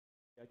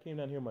I came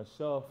down here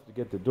myself to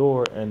get the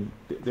door, and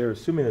they're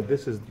assuming that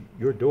this is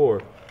your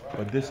door,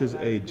 but this is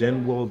a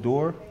Genwell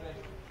door.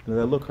 And as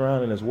I look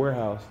around in this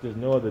warehouse, there's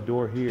no other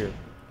door here.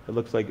 It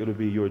looks like it'll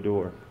be your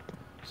door.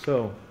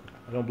 So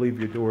I don't believe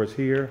your door is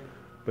here,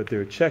 but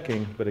they're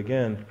checking. But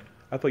again,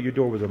 I thought your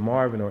door was a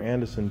Marvin or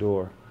Anderson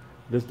door.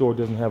 This door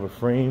doesn't have a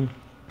frame.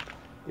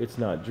 It's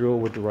not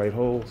drilled with the right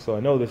hole, so I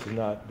know this is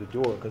not the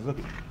door, because look,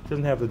 it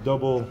doesn't have the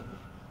double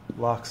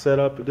lock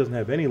setup. It doesn't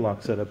have any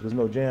lock setup. There's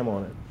no jam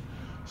on it.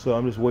 So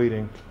I'm just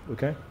waiting,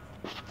 okay?